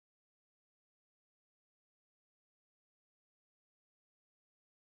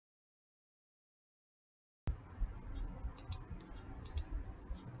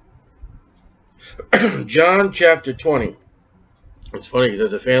John chapter 20. It's funny because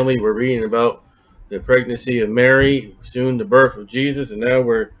as a family we're reading about the pregnancy of Mary, soon the birth of Jesus, and now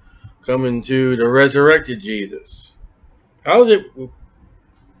we're coming to the resurrected Jesus. How is it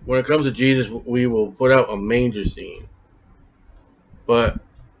when it comes to Jesus we will put out a manger scene, but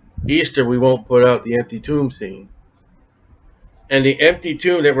Easter we won't put out the empty tomb scene? And the empty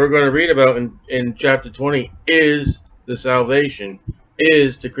tomb that we're going to read about in chapter 20 is the salvation,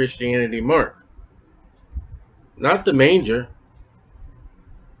 is the Christianity mark. Not the manger.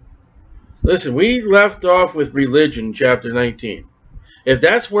 Listen, we left off with religion, chapter 19. If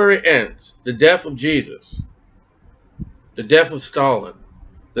that's where it ends, the death of Jesus, the death of Stalin,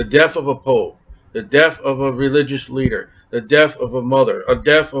 the death of a pope, the death of a religious leader, the death of a mother, a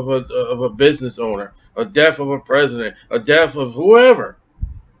death of a business owner, a death of a president, a death of whoever.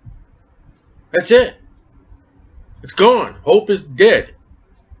 That's it. It's gone. Hope is dead.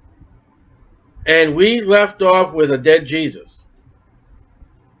 And we left off with a dead Jesus.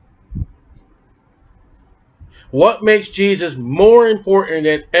 What makes Jesus more important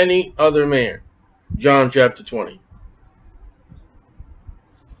than any other man? John chapter 20.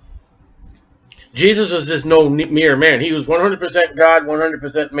 Jesus was just no mere man. He was 100% God,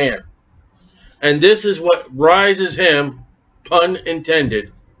 100% man. And this is what rises him, pun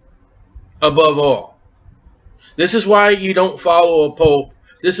intended, above all. This is why you don't follow a pope.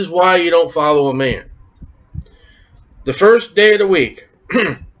 This is why you don't follow a man. The first day of the week,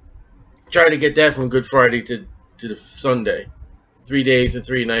 try to get that from Good Friday to the Sunday. 3 days and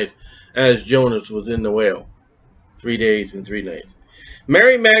 3 nights, as Jonas was in the whale. 3 days and 3 nights.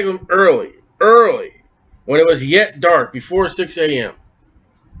 Mary Magdalene early, when it was yet dark, before 6 a.m.,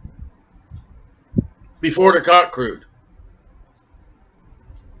 before the cock crowed.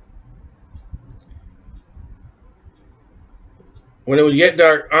 When it was yet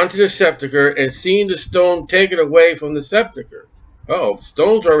dark, onto the sepulchre, and seeing the stone taken away from the sepulchre. Oh, the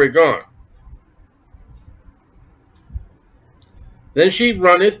stone's already gone. Then she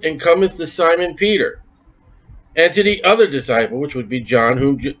runneth and cometh to Simon Peter, and to the other disciple, which would be John,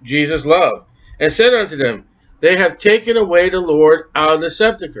 whom Jesus loved, and said unto them, They have taken away the Lord out of the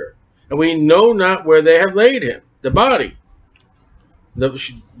sepulchre, and we know not where they have laid him. The body.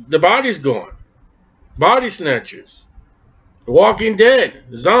 The body's gone. Body snatchers. The Walking Dead.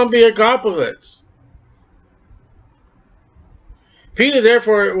 The zombie apocalypse. Peter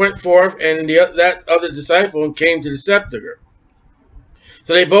therefore went forth, and that other disciple, and came to the sepulchre.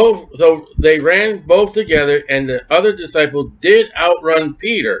 So they ran both together, and the other disciple did outrun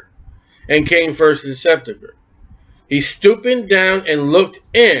Peter, and came first to the sepulchre. He stooping down and looked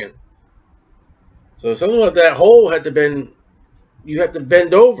in. So something like that hole had to been, you had to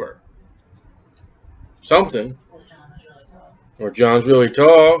bend over. Something. Or John's really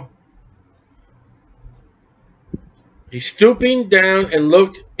tall. He stooping down and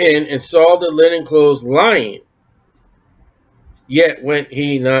looked in, and saw the linen clothes lying. Yet went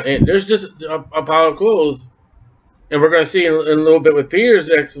he not in. There's just a pile of clothes. And we're going to see in a little bit with Peter's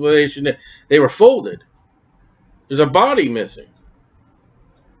explanation that they were folded. There's a body missing.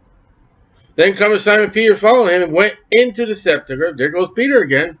 Then comes Simon Peter following him and went into the sepulchre. There goes Peter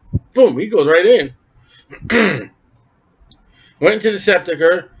again. Boom, he goes right in. Went into the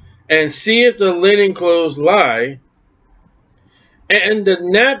sepulchre and seeth the linen clothes lie, and the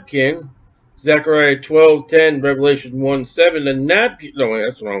napkin, Zechariah 12:10, Revelation 1:7, the napkin, no, wait,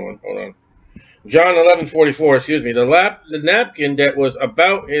 that's the wrong one, hold on. John 11:44, excuse me, the napkin that was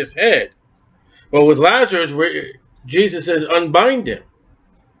about his head. Well, with Lazarus, Jesus says, unbind him.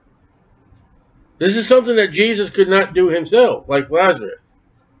 This is something that Jesus could not do himself, like Lazarus.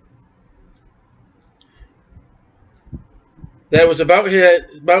 That was about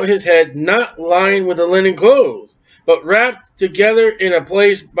his head, not lying with the linen clothes, but wrapped together in a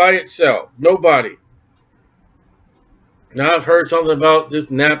place by itself. No body. Now I've heard something about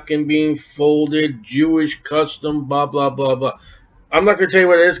this napkin being folded, Jewish custom, blah, blah, blah, blah. I'm not going to tell you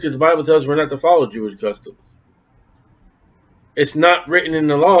what it is because the Bible tells us we're not to follow Jewish customs. It's not written in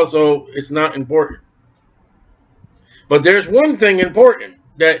the law, so it's not important. But there's one thing important,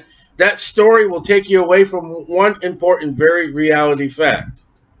 that story will take you away from one important, very reality fact.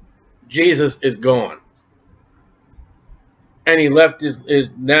 Jesus is gone. And he left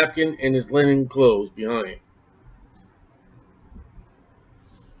his napkin and his linen clothes behind.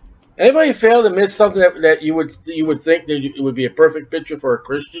 Anybody fail to miss something that you would think that it would be a perfect picture for a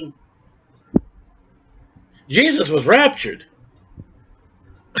Christian? Jesus was raptured.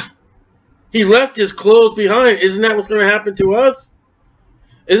 He left his clothes behind. Isn't that what's going to happen to us?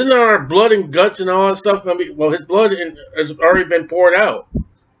 Isn't our blood and guts and all that stuff going to be... Well, his blood has already been poured out.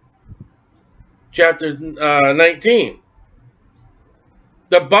 chapter 19.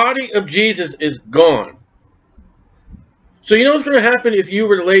 The body of Jesus is gone. So you know what's going to happen if you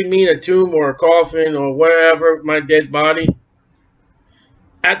were to lay me in a tomb or a coffin or whatever, my dead body?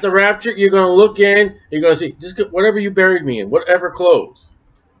 At the rapture, you're going to look in, you're going to see, just whatever you buried me in, whatever clothes.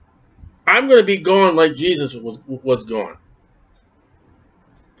 I'm going to be gone like Jesus was gone.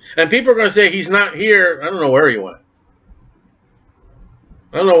 And people are going to say, he's not here. I don't know where he went.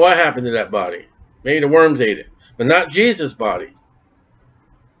 I don't know what happened to that body. Maybe the worms ate it. But not Jesus' body.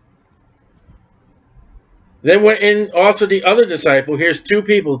 Then went in also the other disciple. Here's two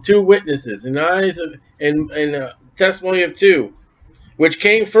people, two witnesses, in the eyes of, in testimony of two, which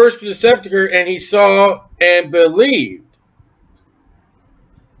came first to the sepulchre, and he saw and believed.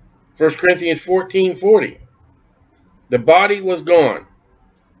 1 Corinthians 14:40. The body was gone.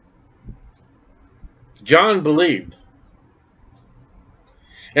 John believed.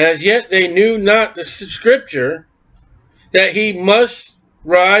 And as yet they knew not the scripture that he must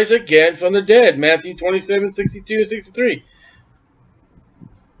rise again from the dead. Matthew 27:62 and 63.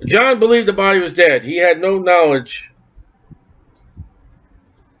 John believed the body was dead. He had no knowledge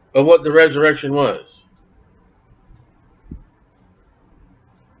of what the resurrection was.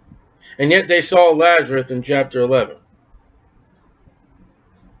 And yet they saw Lazarus in chapter 11.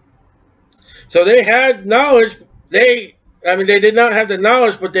 So they had knowledge. They did not have the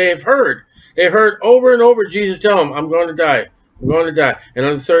knowledge, but they have heard. They've heard over and over Jesus tell them, I'm going to die. I'm going to die. And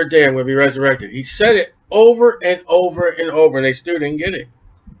on the third day, I'm going to be resurrected. He said it over and over and over, and they still didn't get it.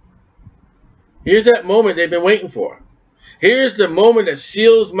 Here's that moment they've been waiting for. Here's the moment that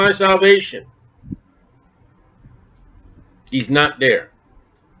seals my salvation. He's not there.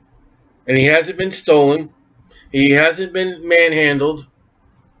 And he hasn't been stolen. He hasn't been manhandled.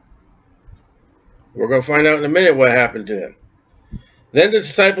 We're going to find out in a minute what happened to him. Then the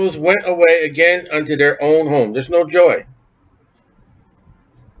disciples went away again unto their own home. There's no joy.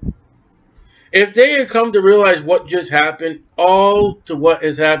 If they had come to realize what just happened, all to what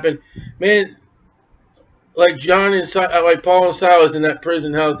has happened, man, like John and like Paul and Silas in that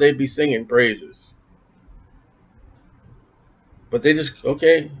prison house, they'd be singing praises. But they just,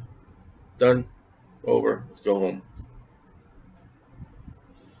 okay, done, over, let's go home.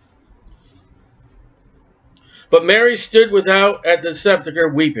 But Mary stood without at the sepulchre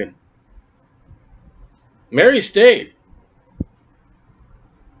weeping. Mary stayed.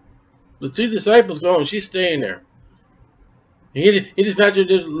 The two disciples going, she's staying there. He just not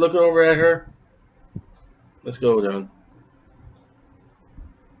just looking over at her. Let's go down.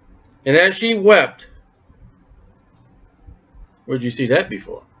 And as she wept, where'd you see that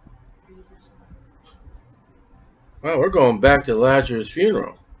before? Wow, we're going back to Lazarus'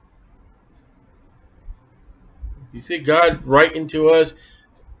 funeral. You see God writing to us.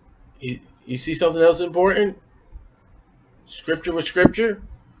 You see something else important? Scripture with scripture.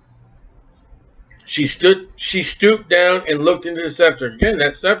 She stooped down and looked into the scepter. Again,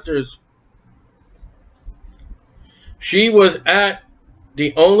 that scepter is. She was at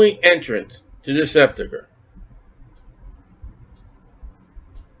the only entrance to the sepulchre.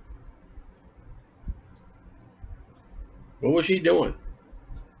 What was she doing?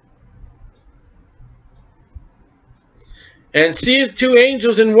 And seeth two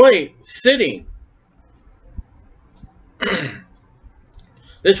angels in white sitting.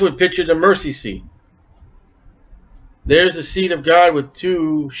 This would picture the mercy seat. There's the seat of God with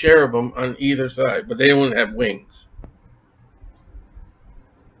two cherubim on either side, but they don't have wings.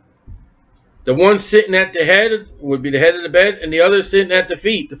 The one sitting at the head would be the head of the bed, and the other sitting at the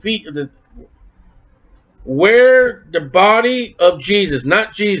feet. The feet of the where the body of Jesus,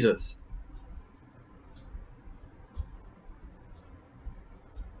 not Jesus.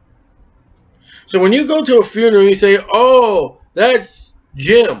 So when you go to a funeral, you say, oh, that's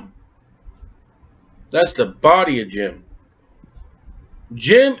Jim. That's the body of Jim.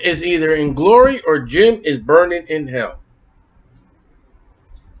 Jim is either in glory or Jim is burning in hell.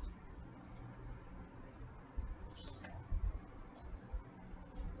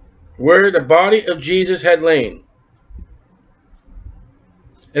 Where the body of Jesus had lain.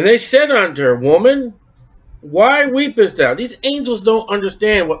 And they said unto her, woman, why weepest thou? These angels don't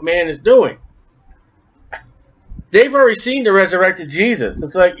understand what man is doing. They've already seen the resurrected Jesus.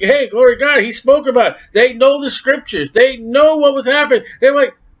 It's like, hey, glory to God, he spoke about it. They know the scriptures. They know what was happening. They're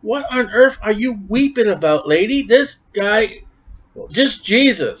like, what on earth are you weeping about, lady? This guy, just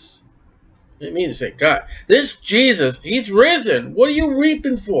Jesus. I didn't mean to say God. This Jesus, he's risen. What are you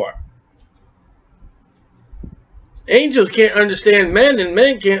weeping for? Angels can't understand men, and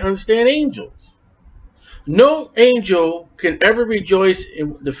men can't understand angels. No angel can ever rejoice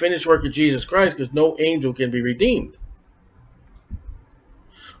in the finished work of Jesus Christ, because no angel can be redeemed.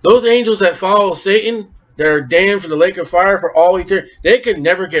 Those angels that follow Satan, that are damned for the lake of fire for all eternity, they can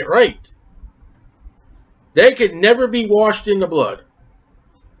never get right. They could never be washed in the blood.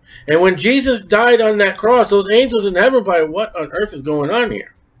 And when Jesus died on that cross, those angels in heaven probably, what on earth is going on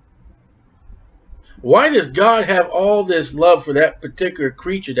here? Why does God have all this love for that particular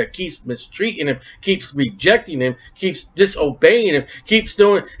creature that keeps mistreating him, keeps rejecting him, keeps disobeying him, keeps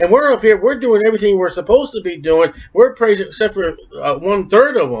doing, and we're up here, we're doing everything we're supposed to be doing. We're praising, except for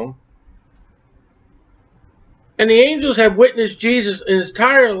 1/3 of them. And the angels have witnessed Jesus in his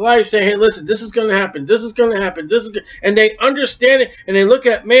entire life saying, hey, listen, this is going to happen. This is going to happen. This is, and they understand it, and they look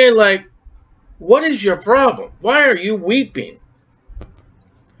at man like, what is your problem? Why are you weeping?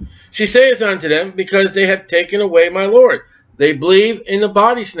 She saith unto them, because they have taken away my Lord. They believe in the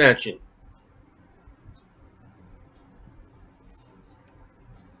body snatching.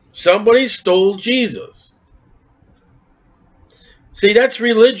 Somebody stole Jesus. See, that's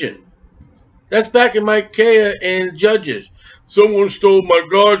religion. That's back in Micaiah and Judges. Someone stole my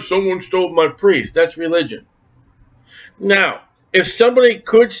God, someone stole my priest. That's religion. Now, if somebody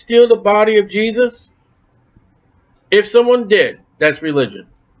could steal the body of Jesus, if someone did, that's religion.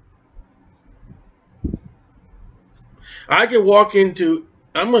 I can walk into,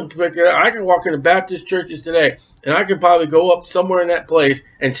 I'm going to figure it out, I can walk into Baptist churches today, and I could probably go up somewhere in that place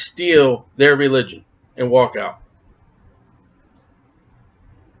and steal their religion and walk out.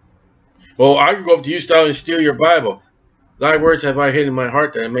 Well, I can go up to you, style, and steal your Bible. Thy words have I hid in my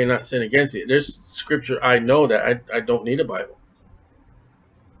heart that I may not sin against thee. There's scripture I know that I don't need a Bible.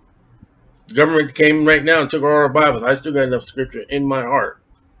 The government came right now and took all our Bibles. I still got enough scripture in my heart.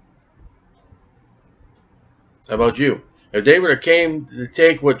 How about you? If they would have came to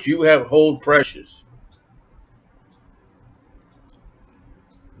take what you have hold precious,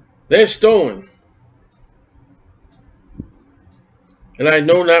 they've stolen. And I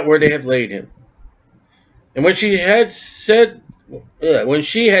know not where they have laid him. And when she had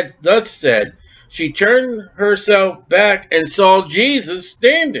thus said, she turned herself back and saw Jesus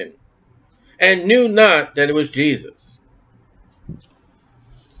standing, and knew not that it was Jesus.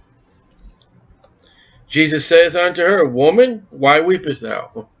 Jesus saith unto her, Woman, why weepest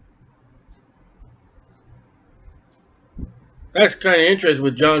thou? That's kind of interesting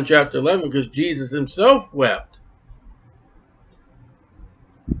with John chapter 11, because Jesus himself wept.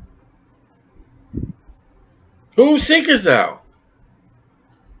 Whom seekest thou?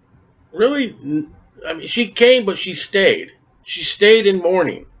 Really? I mean, she came, but she stayed. She stayed in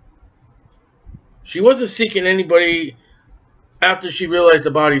mourning. She wasn't seeking anybody after she realized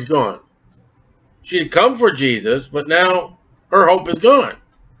the body's gone. She had come for Jesus, but now her hope is gone.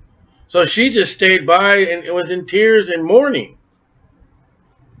 So she just stayed by and was in tears and mourning.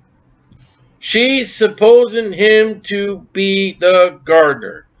 She supposing him to be the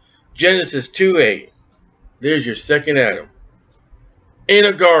gardener. Genesis 2:8. There's your second Adam. In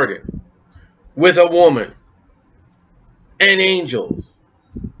a garden with a woman and angels.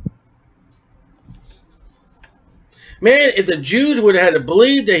 Man, if the Jews would have had to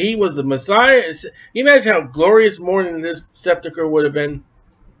believe that he was the Messiah, can you imagine how glorious mourning this sepulcher would have been?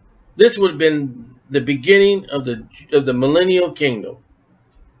 This would have been the beginning of the millennial kingdom.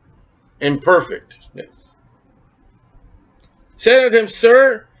 And perfectness. Said unto him,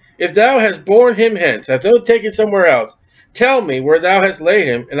 Sir, if thou hast borne him hence, hast thou taken somewhere else, tell me where thou hast laid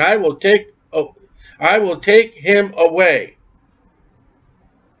him, and I will take him away.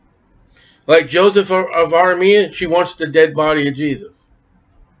 Like Joseph of Arimathea, she wants the dead body of Jesus.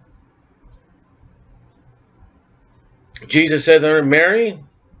 Jesus says unto her, Mary.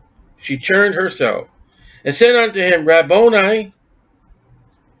 She turned herself and said unto him, Rabboni,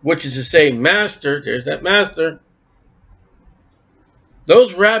 which is to say, Master. There's that Master.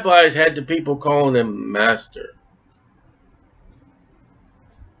 Those rabbis had the people calling them Master.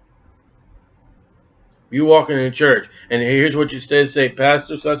 You walk into church, and here's what you say,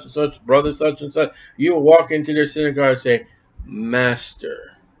 Pastor such and such, brother such and such. You will walk into their synagogue and say,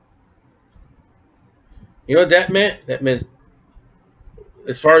 Master. You know what that meant? That meant,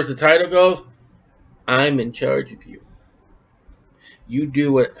 as far as the title goes, I'm in charge of you. You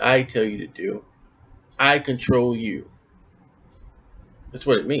do what I tell you to do. I control you. That's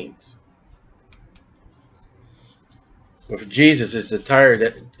what it means. But for Jesus, it's the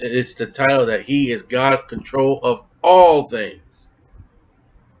title that he is God, control of all things.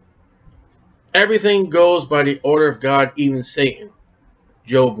 Everything goes by the order of God, even Satan.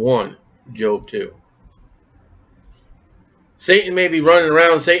 Job 1, Job 2. Satan may be running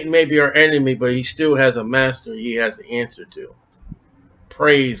around. Satan may be our enemy, but he still has a master he has to answer to.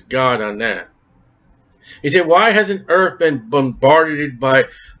 Praise God on that. He said, why hasn't Earth been bombarded by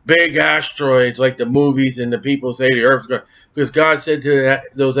big asteroids like the movies and the people say the Earth's going? Because God said to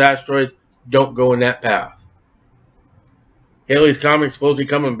those asteroids, don't go in that path. Haley's Comet's supposed to be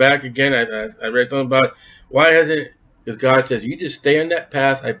coming back again. I read something about it. Why hasn't it? Because God says, you just stay on that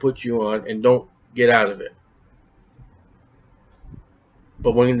path I put you on and don't get out of it.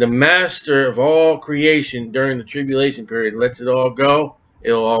 But when the master of all creation during the tribulation period lets it all go,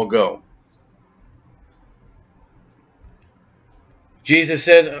 it'll all go. Jesus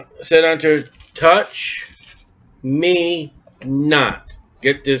said unto her, touch me not.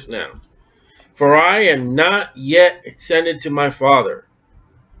 Get this now. For I am not yet ascended to my Father.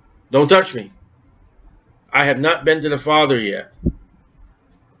 Don't touch me. I have not been to the Father yet.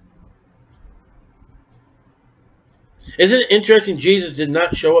 Isn't it interesting Jesus did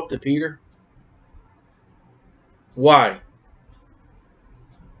not show up to Peter? Why?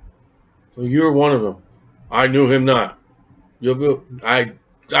 Well, you're one of them. I knew him not. I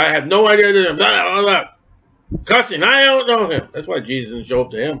have no idea that blah, blah, blah. Cussing, I don't know him. That's why Jesus didn't show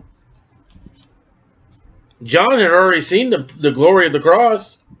up to him. John had already seen the glory of the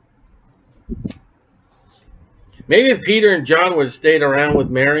cross. Maybe if Peter and John would have stayed around with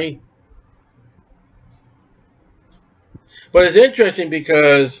Mary. But it's interesting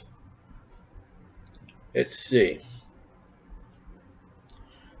because, let's see.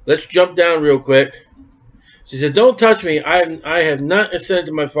 Let's jump down real quick. She said, don't touch me. I have not ascended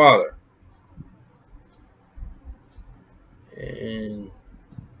to my Father. And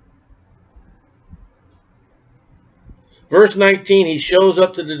verse 19, he shows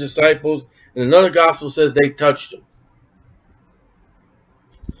up to the disciples. And another gospel says they touched him.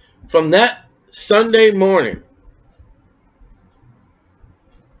 From that Sunday morning,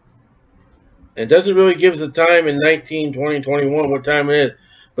 it doesn't really give us the time in 19, 20, 21, what time it is.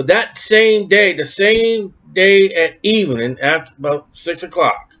 But that same day, the same day at evening, after about 6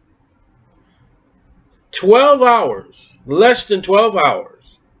 o'clock, 12 hours, less than 12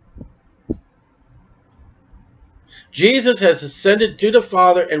 hours, Jesus has ascended to the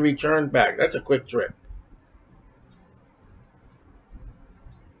Father and returned back. That's a quick trip.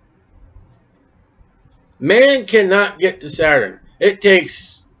 Man cannot get to Saturn. It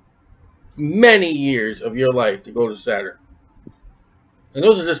takes many years of your life to go to Saturn. And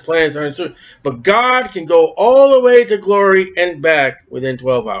those are just planets aren't certain. But God can go all the way to glory and back within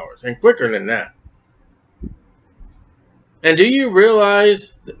 12 hours. And quicker than that. And do you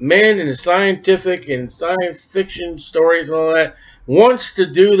realize that man in the scientific and science fiction stories and all that wants to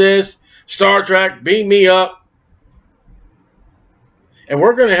do this? Star Trek, beam me up. And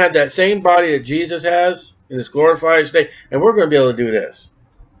we're going to have that same body that Jesus has in his glorified state. And we're going to be able to do this.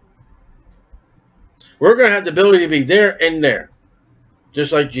 We're going to have the ability to be there and there.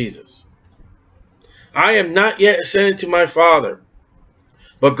 Just like Jesus. I am not yet ascended to my Father.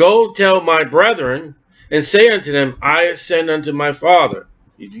 But go tell my brethren and say unto them, I ascend unto my Father.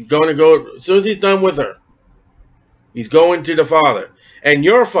 He's going to go, as soon as he's done with her, he's going to the Father. And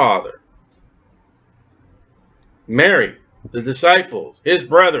your Father, Mary, the disciples, his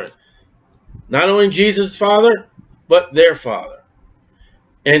brethren, not only Jesus' Father, but their Father.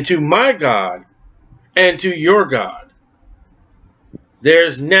 And to my God, and to your God.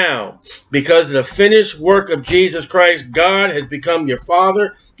 There's now, because of the finished work of Jesus Christ, God has become your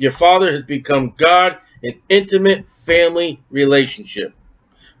Father. Your Father has become God, an intimate family relationship.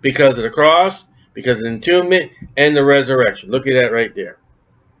 Because of the cross, because of the entombment, and the resurrection. Look at that right there.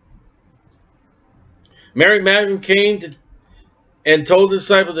 Mary Magdalene came and told the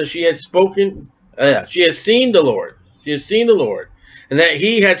disciples that she had spoken, she has seen the Lord. She has seen the Lord. And that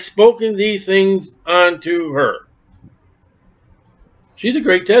he had spoken these things unto her. She's a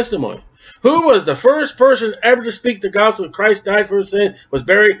great testimony. Who was the first person ever to speak the gospel? Christ died for his sin, was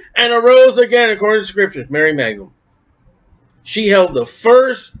buried, and arose again according to Scriptures. Mary Magdalene. She held the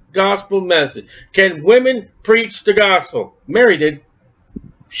first gospel message. Can women preach the gospel? Mary did.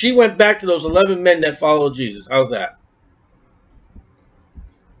 She went back to those 11 men that followed Jesus. How's that?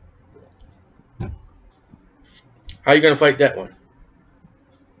 How are you going to fight that one?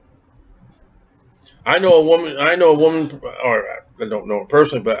 I know a woman, or I don't know her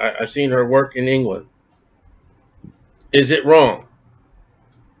personally, but I've seen her work in England. Is it wrong?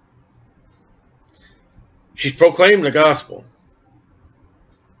 She's proclaiming the gospel.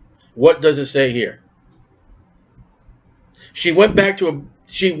 What does it say here? She went back to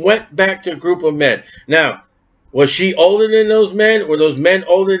a group of men. Now, was she older than those men? Were those men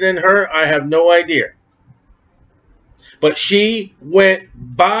older than her? I have no idea. But she went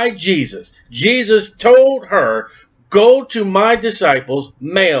by Jesus. Jesus told her, go to my disciples,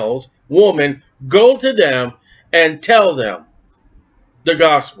 males, women, go to them and tell them the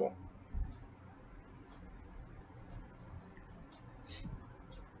gospel.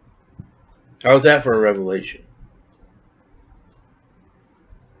 How's that for a revelation?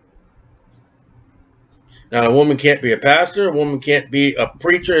 Now, a woman can't be a pastor. A woman can't be a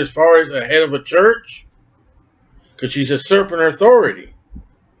preacher as far as a head of a church, because she's usurping her authority.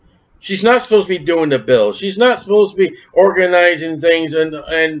 She's not supposed to be doing the bill. She's not supposed to be organizing things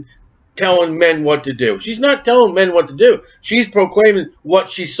and telling men what to do. She's not telling men what to do. She's proclaiming what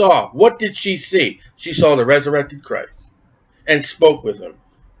she saw. What did she see? She saw the resurrected Christ and spoke with him,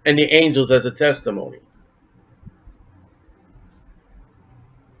 and the angels as a testimony.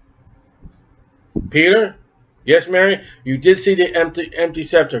 Peter? Yes, Mary? You did see the empty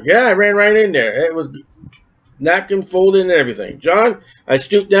scepter. Yeah, I ran right in there. It was napkin folded and everything. John, I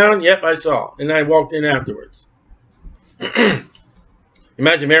stooped down. Yep, I saw. And I walked in afterwards.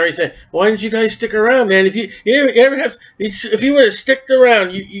 Imagine Mary saying, why didn't you guys stick around, man? If you ever have, if you would have sticked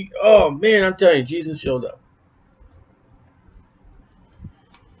around, oh, man, I'm telling you, Jesus showed up.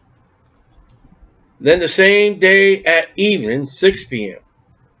 Then the same day at evening, 6 p.m.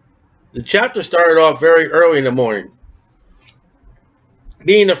 The chapter started off very early in the morning.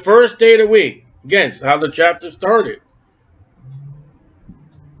 Being the first day of the week. Again, how the chapter started.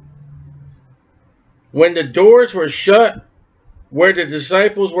 When the doors were shut, where the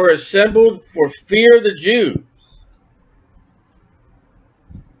disciples were assembled for fear of the Jews.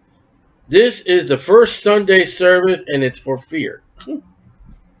 This is the first Sunday service, and it's for fear.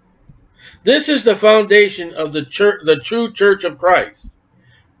 This is the foundation of the church, the true church of Christ.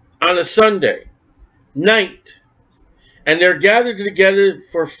 On a Sunday night, and they're gathered together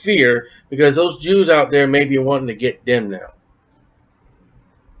for fear because those Jews out there may be wanting to get them now.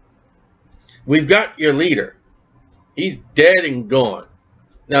 We've got your leader. He's dead and gone.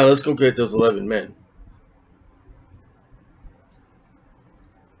 Now let's go get those 11 men.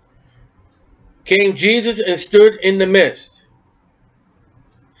 Came Jesus and stood in the midst,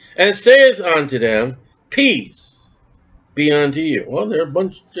 and saith unto them, peace be unto you. Well, they're a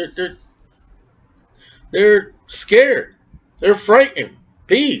bunch. They're scared. They're frightened.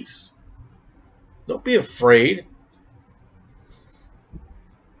 Peace. Don't be afraid.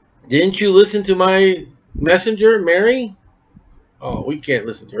 Didn't you listen to my messenger, Mary? Oh, we can't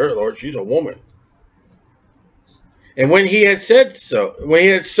listen to her, Lord. She's a woman. And when he had said so,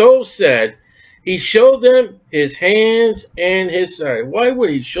 said, he showed them his hands and his side. Why would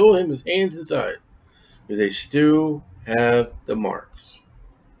he show him his hands and side? Because they still have the marks.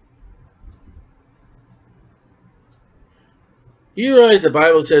 You realize the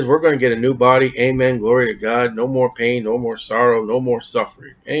Bible says we're going to get a new body. Amen. Glory to God. No more pain, no more sorrow, no more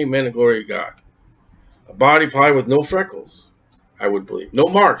suffering. Amen and glory to God. A body probably with no freckles, I would believe. No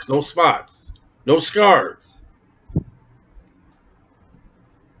marks, no spots, no scars.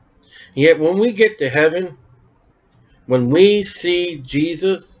 Yet when we get to heaven, when we see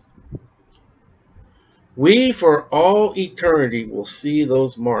Jesus, we for all eternity will see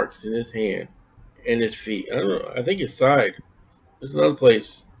those marks in his hand and his feet. I don't know. I think his side. There's another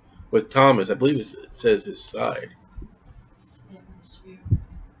place with Thomas. I believe it says his side.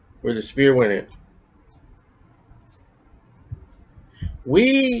 Where the spear went in.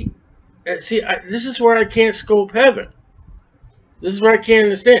 We see. This is where I can't scope heaven. This is where I can't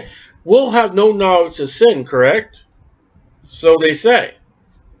understand. We'll have no knowledge of sin, correct? So they say.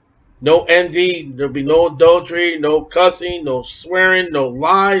 No envy. There'll be no adultery, no cussing, no swearing, no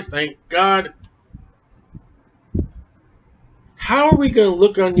lies. Thank God. How are we going to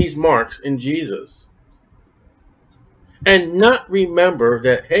look on these marks in Jesus and not remember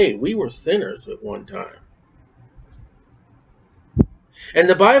that, hey, we were sinners at one time? And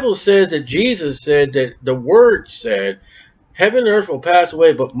the Bible says that Jesus said that the Word said, heaven and earth will pass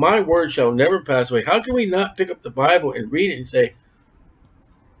away, but my word shall never pass away. How can we not pick up the Bible and read it and say,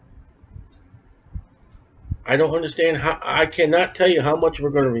 I don't understand how, I cannot tell you how much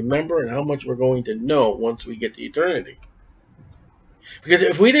we're going to remember and how much we're going to know once we get to eternity. Because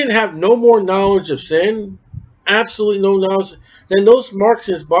if we didn't have no more knowledge of sin, absolutely no knowledge, then those marks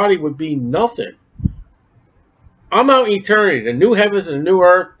in his body would be nothing. I'm out in eternity, the new heavens and the new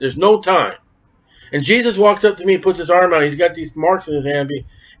earth, there's no time. And Jesus walks up to me and puts his arm out, he's got these marks in his hand.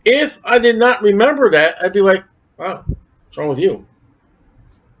 If I did not remember that, I'd be like, wow, what's wrong with you?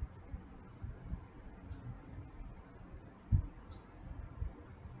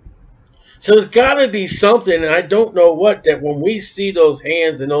 So there's got to be something, and I don't know what, that when we see those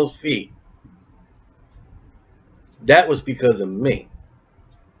hands and those feet, That was because of me.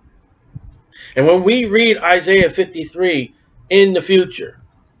 And when we read Isaiah 53 in the future,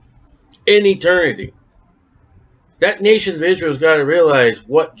 in eternity, that nation of Israel's got to realize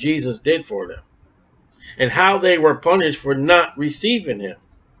what Jesus did for them and how they were punished for not receiving him.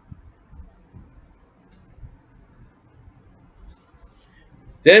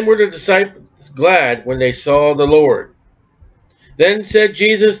 Then were the disciples glad when they saw the Lord. Then said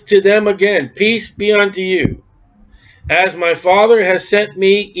Jesus to them again, Peace be unto you. As my Father has sent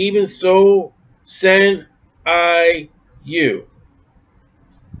me, even so send I you.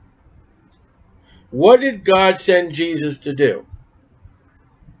 What did God send Jesus to do?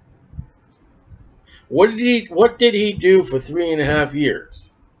 What did he do for 3.5 years?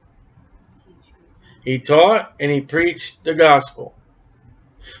 He taught and he preached the gospel.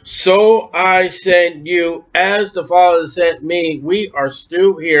 So I send you as the Father sent me. We are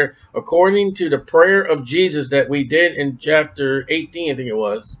still here according to the prayer of Jesus that we did in chapter 18, I think it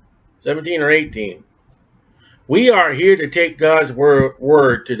was. 17 or 18. We are here to take God's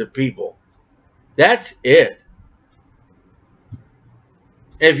word to the people. That's it.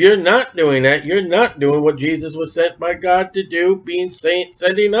 If you're not doing that, you're not doing what Jesus was sent by God to do,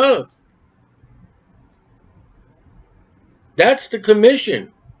 sending us. That's the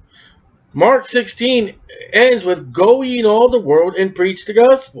commission. Mark 16 ends with, go ye in all the world and preach the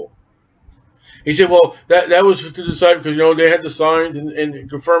gospel. He said, well, that was to the disciples because, you know, they had the signs and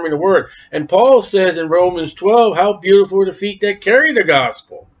confirming the word. And Paul says in Romans 12, how beautiful are the feet that carry the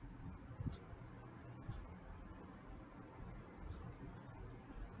gospel.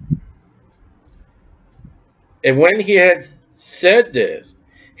 And when he had said this,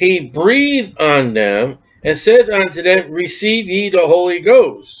 he breathed on them and said unto them, receive ye the Holy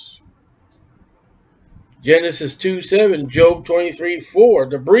Ghost. Genesis 2:7, Job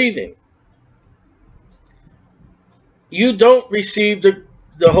 23:4, the breathing. You don't receive the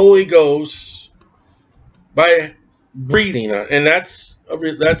Holy Ghost by breathing on, and that's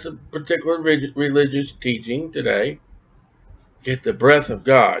a particular religious teaching today. Get the breath of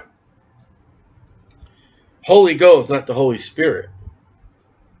God. Holy Ghost, not the Holy Spirit.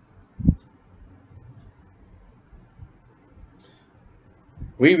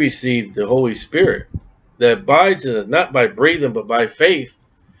 We receive the Holy Spirit that abides in us, not by breathing, but by faith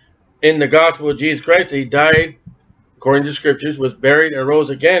in the gospel of Jesus Christ. He died according to the scriptures, was buried, and rose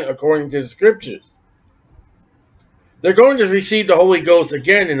again according to the scriptures. They're going to receive the Holy Ghost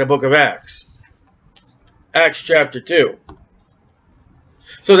again in the book of Acts. Acts chapter 2.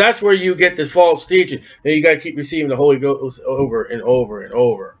 So that's where you get this false teaching. And you got to keep receiving the Holy Ghost over and over and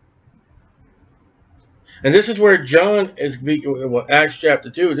over. And this is where John is, well, Acts chapter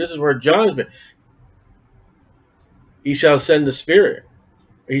 2, this is where John's been. He shall send the Spirit.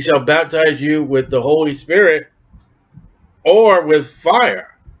 He shall baptize you with the Holy Spirit or with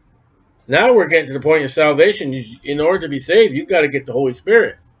fire. Now we're getting to the point of salvation. In order to be saved, you've got to get the Holy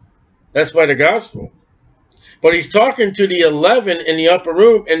Spirit. That's by the gospel. But he's talking to the 11 in the upper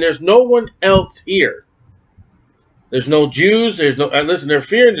room, and there's no one else here. There's no Jews. There's no, listen, they're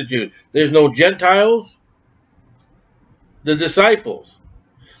fearing the Jews. There's no Gentiles. The disciples.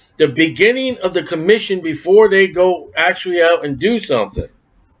 The beginning of the commission before they go actually out and do something.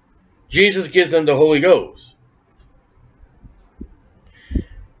 Jesus gives them the Holy Ghost.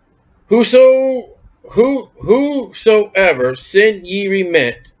 Whosoever sin ye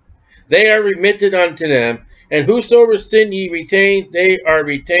remit, they are remitted unto them. And whosoever sin ye retain, they are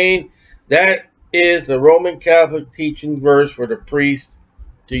retained. That is the Roman Catholic teaching verse for the priest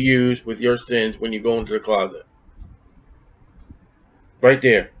to use with your sins when you go into the closet. Right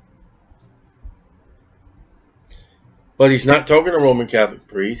there. But he's not talking to Roman Catholic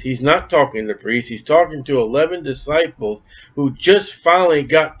priests. He's not talking to priests. He's talking to 11 disciples who just finally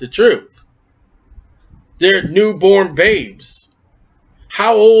got the truth. They're newborn babes.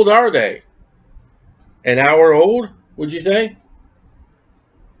 How old are they? An hour old, would you say?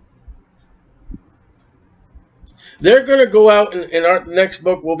 They're going to go out, in our next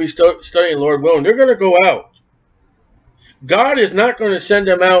book we'll be studying, Lord willing. They're going to go out. God is not going to send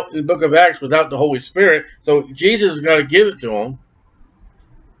them out in the book of Acts without the Holy Spirit. So Jesus has got to give it to them.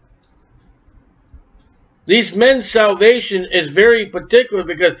 These men's salvation is very particular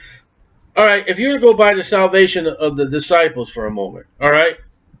because, all right, if you were to go by the salvation of the disciples for a moment, all right,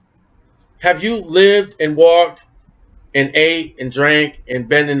 have you lived and walked and ate and drank and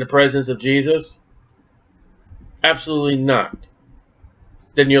been in the presence of Jesus? Absolutely not.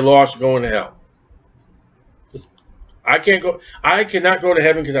 Then you're lost going to hell. I cannot go to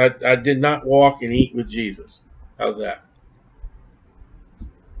heaven because I did not walk and eat with Jesus. How's that?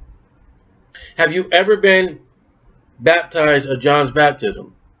 Have you ever been baptized at John's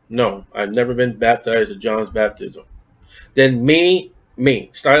baptism? No, I've never been baptized at John's baptism. Then me,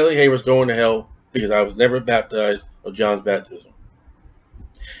 Styler Hay, was going to hell because I was never baptized of John's baptism.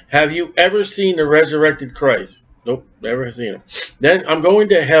 Have you ever seen the resurrected Christ? Nope, never seen him. Then I'm going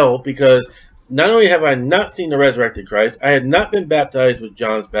to hell because not only have I not seen the resurrected Christ, I have not been baptized with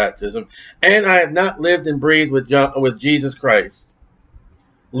John's baptism, and I have not lived and breathed with Jesus Christ.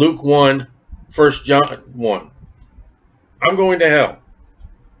 Luke 1, 1 John 1. I'm going to hell.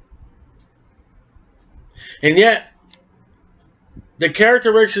 And yet, the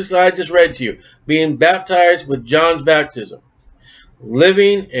characteristics I just read to you, being baptized with John's baptism,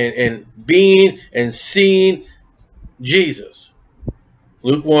 living and being and seeing Jesus,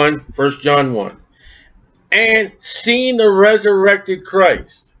 Luke 1, 1 John 1, and seeing the resurrected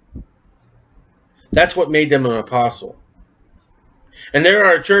Christ, that's what made them an apostle. And there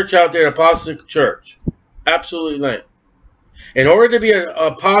are a church out there, Apostolic Church, absolutely right. In order to be an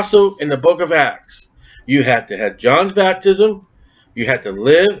apostle in the book of Acts, you had to have John's baptism, you had to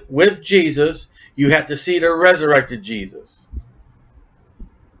live with Jesus, you had to see the resurrected Jesus.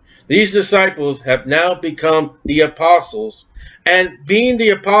 These disciples have now become the apostles, and being the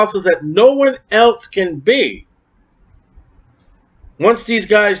apostles that no one else can be once these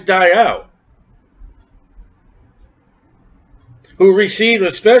guys die out, who receive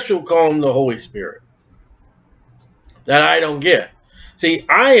a special calling the Holy Spirit that I don't get. See,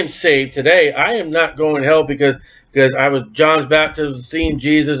 I am saved today. I am not going to hell because I was John's baptism, seeing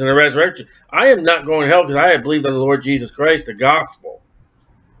Jesus and the resurrection. I am not going to hell because I have believed on the Lord Jesus Christ, the gospel.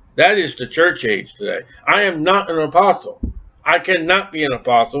 That is the church age today. I am not an apostle. I cannot be an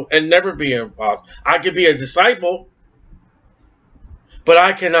apostle and never be an apostle. I could be a disciple, but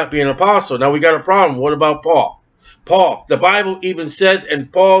I cannot be an apostle. Now we got a problem. What about Paul? Paul, the Bible even says,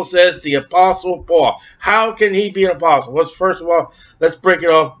 and Paul says, the apostle Paul. How can he be an apostle? Well, first of all, let's break it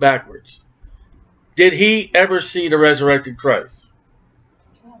off backwards. Did he ever see the resurrected Christ?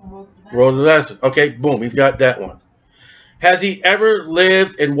 Roll the lesson. Okay, boom, he's got that one. Has he ever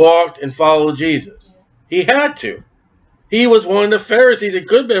lived and walked and followed Jesus? He had to. He was one of the Pharisees. It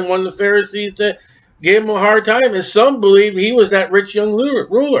could have been one of the Pharisees that gave him a hard time. And some believe he was that rich young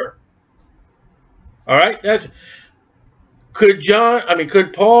ruler. All right?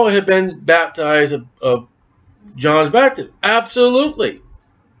 Could Paul have been baptized of John's baptism? Absolutely.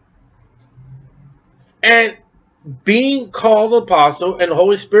 And being called apostle and the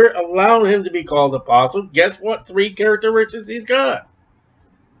Holy Spirit allowing him to be called apostle, guess what? 3 characteristics he's got.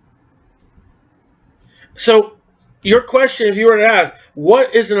 So, your question, if you were to ask,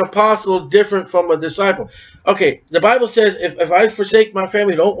 what is an apostle different from a disciple? Okay, the Bible says, if I forsake my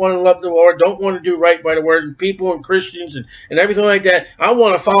family, don't want to love the Lord, don't want to do right by the word, and people and Christians and everything like that, I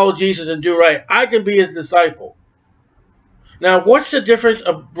want to follow Jesus and do right, I can be his disciple. Now, what's the difference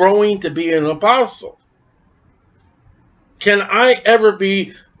of growing to be an apostle? Can I ever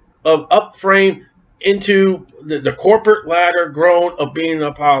be upframe into the corporate ladder grown of being an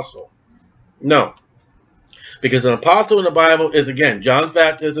apostle? No. Because an apostle in the Bible is, again, John's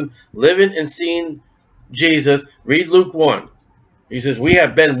baptism, living and seeing Jesus. Read Luke 1. He says, we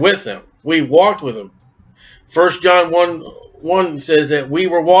have been with him. We walked with him. 1 John 1 says that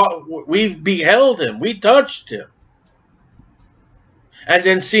we've beheld him. We touched him. And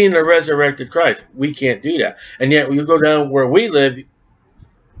then seeing the resurrected Christ. We can't do that. And yet, when you go down where we live,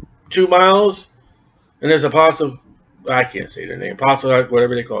 2 miles, and there's apostle, I can't say their name, apostle,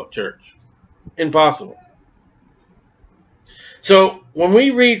 whatever they call it, church. Impossible. So, when we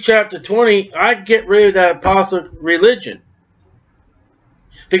read chapter 20, I get rid of that apostle religion.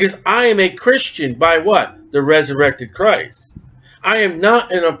 Because I am a Christian by what? The resurrected Christ. I am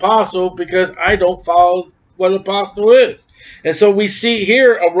not an apostle because I don't follow what an apostle is. And so we see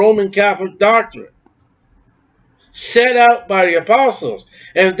here a Roman Catholic doctrine set out by the apostles.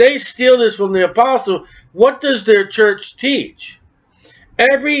 And if they steal this from the apostle, what does their church teach?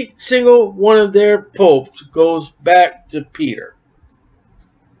 Every single one of their popes goes back to Peter.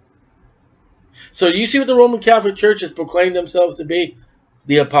 So you see what the Roman Catholic Church has proclaimed themselves to be?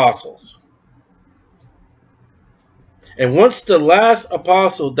 The apostles. And once the last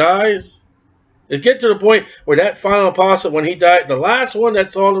apostle dies, it gets to the point where that final apostle, when he died, the last one that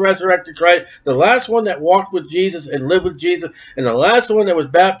saw the resurrected Christ, the last one that walked with Jesus and lived with Jesus, and the last one that was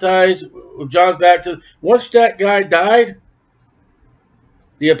baptized with John's baptism, once that guy died,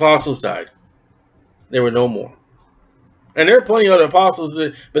 the apostles died. There were no more. And there are plenty of other apostles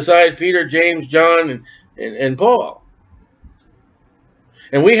besides Peter, James, John, and Paul.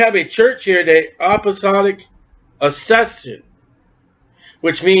 And we have a church here, the apostolic accession,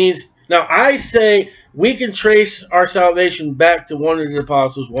 which means Now, I say we can trace our salvation back to one of the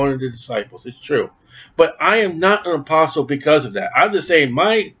apostles, one of the disciples. It's true. But I am not an apostle because of that. I'm just saying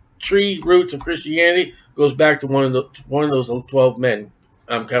my tree roots of Christianity goes back to one of those 12 men.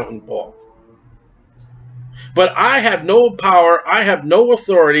 I'm counting Paul. But I have no power. I have no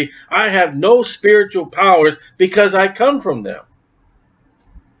authority. I have no spiritual powers because I come from them.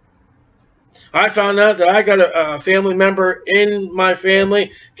 I found out that I got a family member in my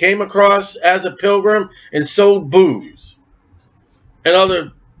family, came across as a pilgrim and sold booze and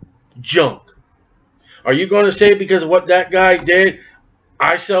other junk. Are you going to say because of what that guy did,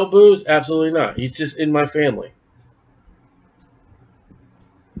 I sell booze? Absolutely not. He's just in my family.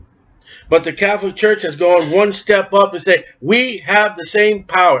 But the Catholic Church has gone one step up and say, we have the same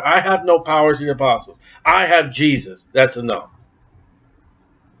power. I have no powers as the apostles. I have Jesus. That's enough.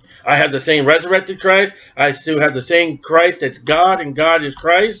 I have the same resurrected Christ. I still have the same Christ that's God and God is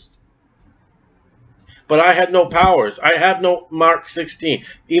Christ. But I have no powers. I have no Mark 16.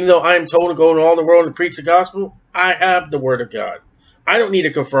 Even though I am told to go into all the world and preach the gospel, I have the word of God. I don't need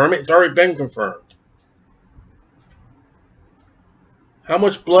to confirm it. It's already been confirmed. How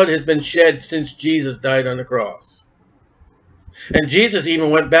much blood has been shed since Jesus died on the cross? And Jesus even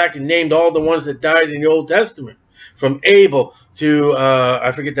went back and named all the ones that died in the Old Testament. From Abel to,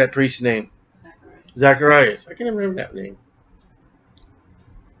 I forget that priest's name. Zacharias. I can't remember that name.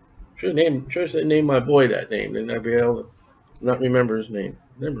 Should have named my boy that name. Then I'd be able to not remember his name.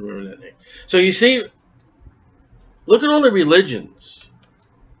 Never remember that name. So you see, look at all the religions.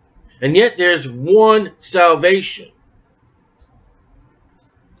 And yet there's one salvation.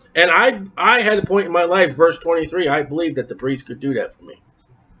 And I had a point in my life, verse 23, I believed that the priest could do that for me.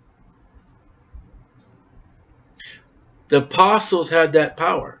 The apostles had that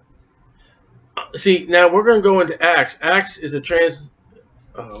power. See, now we're going to go into Acts. Acts is a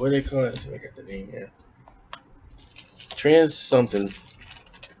what do they call it? I got the name here.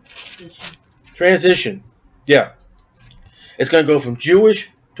 Transition. Yeah. It's going to go from Jewish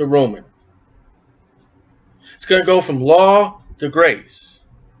to Roman. It's going to go from law to grace.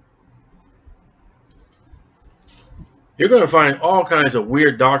 You're going to find all kinds of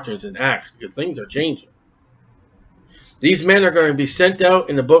weird doctrines in Acts because things are changing. These men are going to be sent out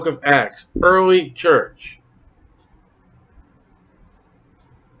in the book of Acts, early church.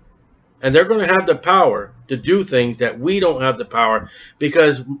 And they're going to have the power to do things that we don't have the power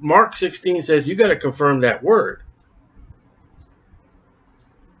because Mark 16 says you got to confirm that word.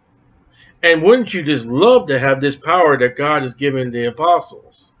 And wouldn't you just love to have this power that God has given the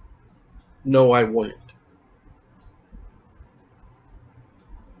apostles? No, I wouldn't.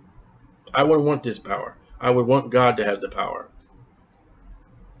 I wouldn't want this power. I would want God to have the power.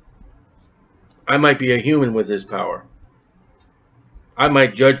 I might be a human with his power. I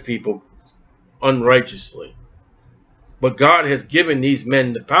might judge people unrighteously. But God has given these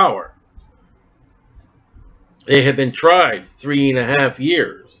men the power. They have been tried 3.5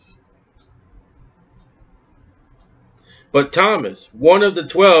 years. But Thomas, one of the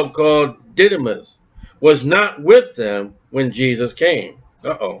 12 called Didymus, was not with them when Jesus came.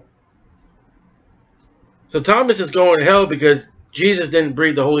 Uh-oh. So Thomas is going to hell because Jesus didn't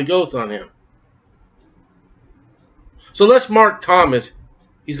breathe the Holy Ghost on him. So let's mark Thomas.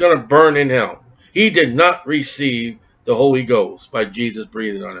 He's going to burn in hell. He did not receive the Holy Ghost by Jesus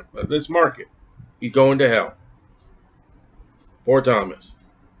breathing on him. But let's mark it. He's going to hell. Poor Thomas.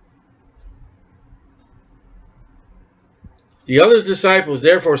 The other disciples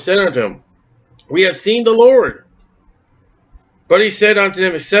therefore said unto him, We have seen the Lord. But he said unto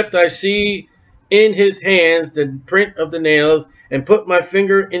them, Except I see in his hands the print of the nails, and put my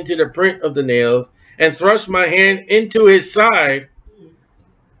finger into the print of the nails, and thrust my hand into his side,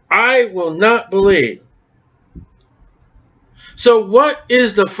 I will not believe. So what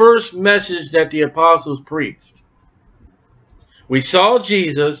is the first message that the apostles preached? We saw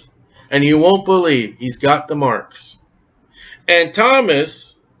Jesus, and you won't believe. He's got the marks. And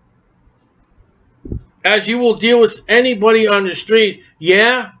Thomas, as you will deal with anybody on the street,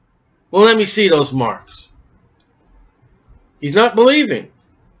 yeah? Well, let me see those marks. He's not believing.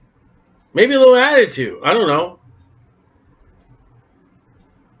 Maybe a little attitude. I don't know.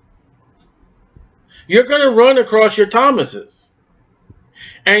 You're going to run across your Thomases.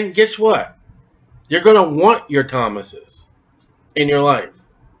 And guess what? You're going to want your Thomases in your life.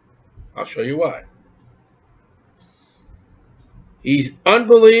 I'll show you why. He's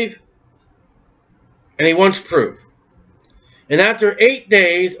unbelief, and he wants proof. And after 8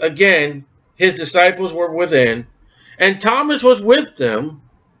 days, again, his disciples were within, and Thomas was with them.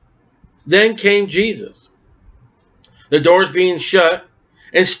 Then came Jesus, the doors being shut,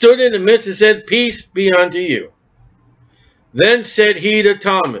 and stood in the midst and said, Peace be unto you. Then said he to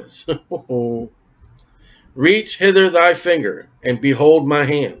Thomas, Reach hither thy finger, and behold my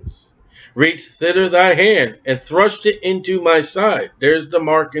hands. Reach thither thy hand, and thrust it into my side. There's the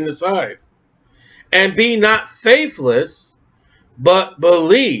mark in the side. And be not faithless, but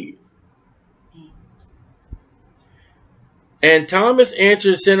believe. And Thomas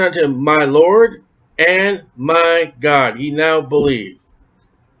answered, said unto him, My Lord and my God. He now believes.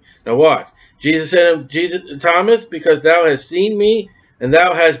 Now watch. Jesus said unto Thomas, Because thou hast seen me, and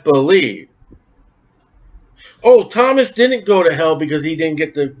thou hast believed. Oh, Thomas didn't go to hell because he didn't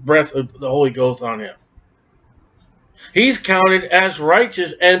get the breath of the Holy Ghost on him. He's counted as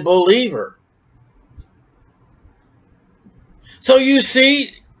righteous and believer. So you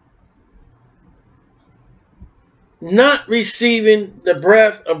see, not receiving the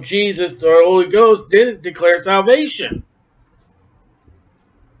breath of Jesus or the Holy Ghost didn't declare salvation.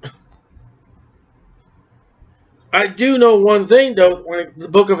 I do know one thing, though. When the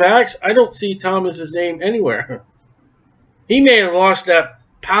book of Acts, I don't see Thomas's name anywhere. He may have lost that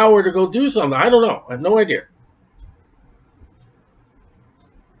power to go do something. I don't know. I have no idea.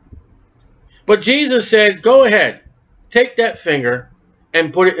 But Jesus said, Go ahead. Take that finger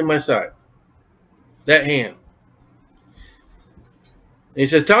and put it in my side. That hand. And he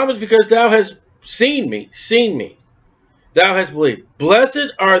says, Thomas, because thou hast seen me, thou hast believed.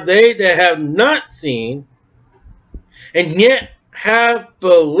 Blessed are they that have not seen, and yet have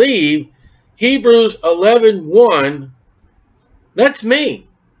believed. Hebrews 11:1. That's me.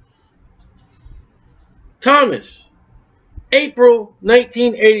 Thomas. April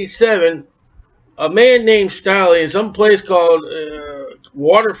 1987. A man named Staley in some place called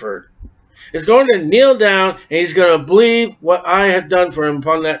Waterford is going to kneel down and he's going to believe what I have done for him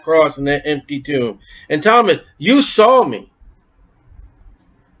upon that cross in that empty tomb. And Thomas, you saw me.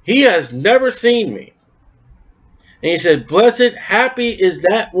 He has never seen me. And he said, Blessed, happy is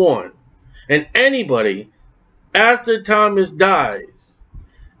that one. And anybody, after Thomas dies,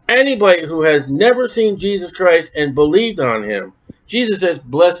 anybody who has never seen Jesus Christ and believed on him, Jesus says,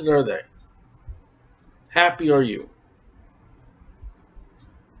 Blessed are they. Happy are you.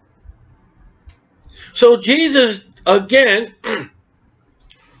 So Jesus, again,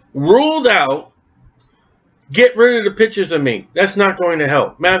 ruled out, get rid of the pictures of me. That's not going to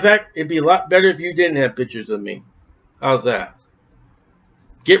help. Matter of fact, it'd be a lot better if you didn't have pictures of me. How's that?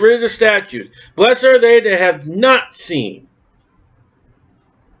 Get rid of the statues. Blessed are they that have not seen.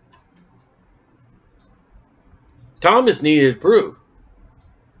 Thomas needed proof.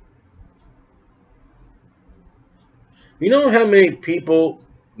 You know how many people,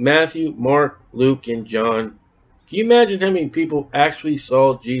 Matthew, Mark, Luke, and John, can you imagine how many people actually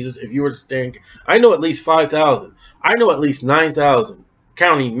saw Jesus if you were to stand? I know at least 5,000. I know at least 9,000,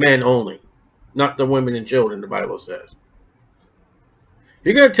 counting men only, not the women and children, the Bible says.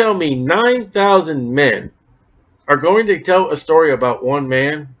 You're going to tell me 9,000 men are going to tell a story about one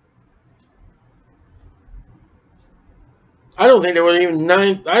man? I don't think there were even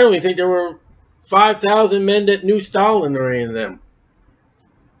I don't even think there were 5,000 men that knew Stalin or any of them.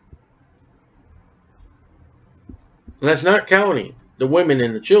 And that's not counting the women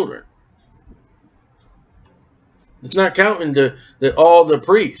and the children. It's not counting all the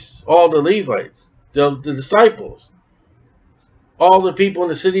priests, all the Levites, the disciples, all the people in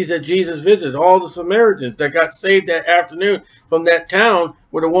the cities that Jesus visited, all the Samaritans that got saved that afternoon from that town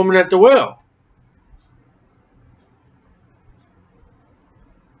with a woman at the well.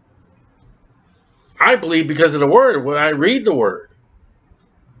 I believe because of the word, when I read the word.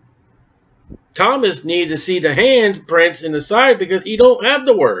 Thomas needed to see the handprints in the side because he don't have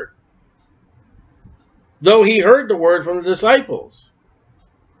the word. Though he heard the word from the disciples.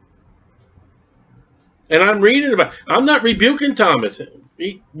 And I'm reading about it. I'm not rebuking Thomas.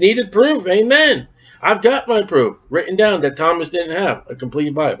 He needed proof. Amen. I've got my proof written down that Thomas didn't have a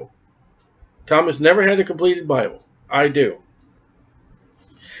completed Bible. Thomas never had a completed Bible. I do.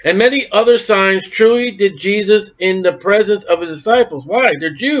 And many other signs truly did Jesus in the presence of his disciples. Why?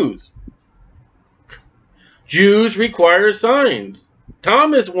 They're Jews. Jews require signs.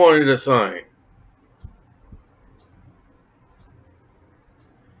 Thomas wanted a sign.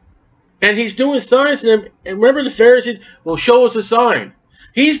 And he's doing signs to them. And remember the Pharisees, well, show us a sign.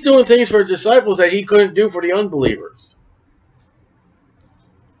 He's doing things for the disciples that he couldn't do for the unbelievers.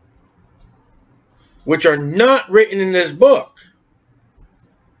 Which are not written in this book.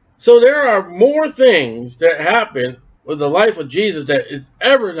 So there are more things that happen with the life of Jesus that has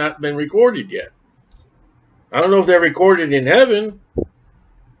ever not been recorded yet. I don't know if they're recorded in heaven.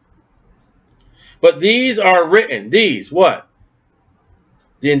 But these are written. These, what?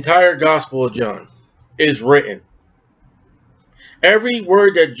 The entire Gospel of John is written. Every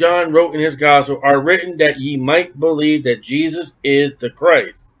word that John wrote in his Gospel are written that ye might believe that Jesus is the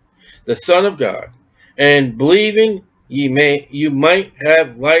Christ, the Son of God, and believing you might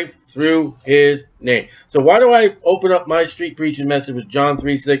have life through his name. So why do I open up my street preaching message with John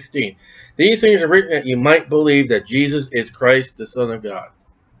 3:16? These things are written that you might believe that Jesus is Christ, the Son of God.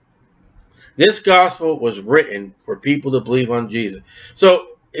 This gospel was written for people to believe on Jesus.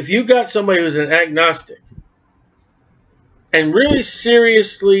 So if you got somebody who's an agnostic and really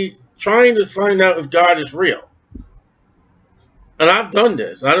seriously trying to find out if God is real, and I've done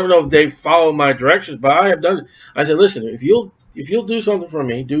this. I don't know if they follow my directions, but I have done it. I said, listen, if you'll do something for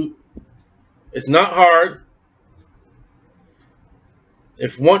me, it's not hard.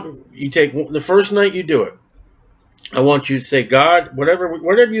 If you take the first night you do it, I want you to say, God,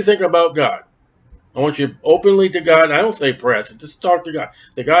 whatever you think about God, I want you openly to God. I don't say prayer. I just talk to God.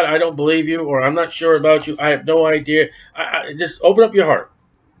 Say, God, I don't believe you, or I'm not sure about you. I have no idea. Just open up your heart.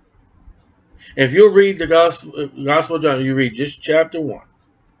 And if you'll read the Gospel of John, you read just chapter 1.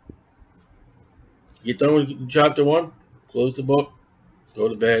 Get done with chapter 1, close the book, go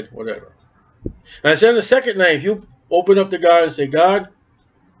to bed, whatever. And I said the second night, if you open up to God and say, God,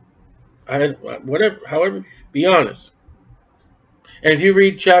 however, be honest. And if you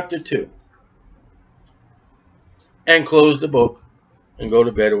read chapter 2 and close the book and go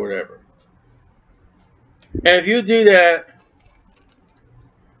to bed or whatever. And if you do that,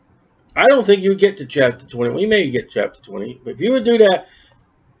 I don't think you get to chapter 20. Well, you may get to chapter 20, but if you would do that,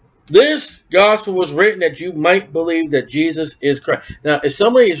 this gospel was written that you might believe that Jesus is Christ. Now, if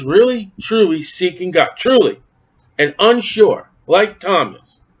somebody is really, truly seeking God, truly, and unsure, like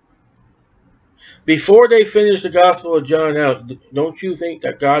Thomas, before they finish the Gospel of John out, don't you think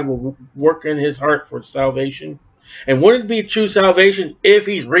that God will work in his heart for salvation? And wouldn't it be true salvation if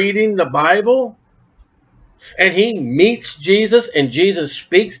he's reading the Bible and he meets Jesus and Jesus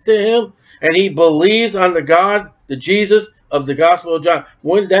speaks to him and he believes on the Jesus of the Gospel of John?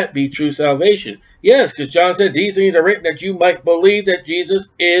 Wouldn't that be true salvation? Yes, because John said these things are written that you might believe that Jesus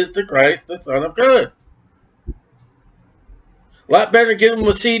is the Christ, the Son of God. A lot better give him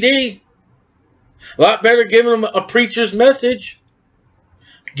a CD. A lot better give him a preacher's message.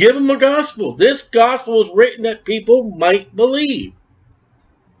 Give him a gospel. This gospel is written that people might believe.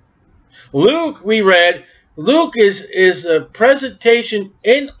 Luke, we read, Luke is a presentation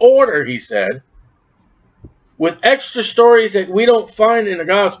in order, he said, with extra stories that we don't find in the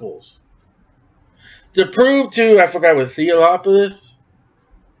Gospels. To prove to, I forgot what, Theophilus,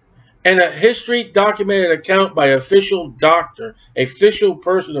 and a history documented account by official doctor, official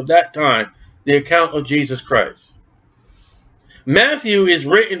person of that time, the account of Jesus Christ. Matthew is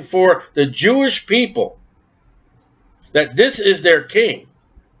written for the Jewish people, that this is their king.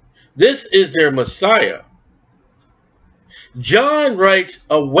 This is their Messiah. John writes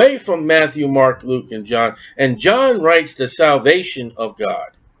away from Matthew, Mark, Luke, and John, and John writes the salvation of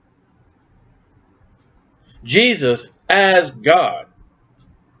God. Jesus as God.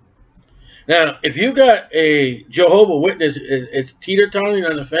 Now, if you got a Jehovah's Witness, it's teeter-tottering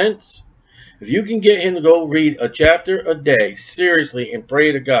on the fence. If you can get him to go read a chapter a day, seriously, and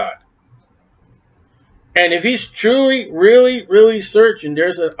pray to God. And if he's truly, really, really searching,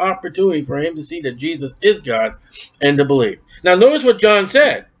 there's an opportunity for him to see that Jesus is God and to believe. Now, notice what John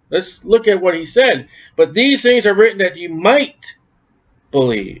said. Let's look at what he said. But these things are written that you might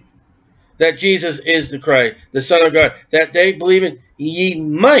believe that Jesus is the Christ, the Son of God, that they believe in, ye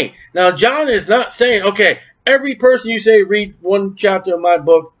might. Now, John is not saying, okay, every person you say read one chapter of my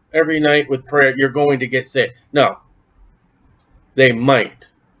book every night with prayer, you're going to get saved. No. They might.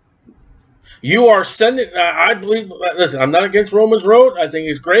 You are sending, I believe, listen, I'm not against Romans Road. I think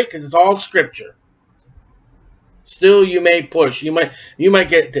it's great because it's all scripture. Still, you may push. You might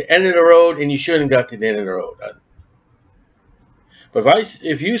get to the end of the road and you shouldn't have got to the end of the road. But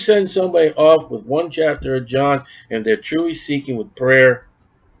if you send somebody off with one chapter of John and they're truly seeking with prayer,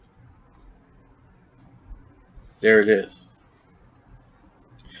 there it is.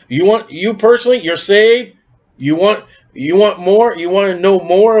 You personally, you're saved. You want more? You want to know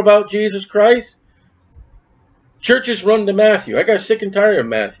more about Jesus Christ? Churches run to Matthew. I got sick and tired of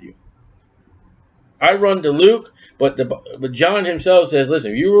Matthew. I run to Luke, but John himself says,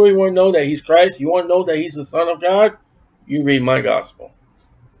 listen, if you really want to know that he's Christ, you want to know that he's the Son of God, you read my gospel.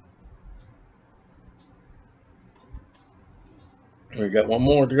 We got one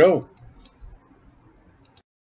more to go.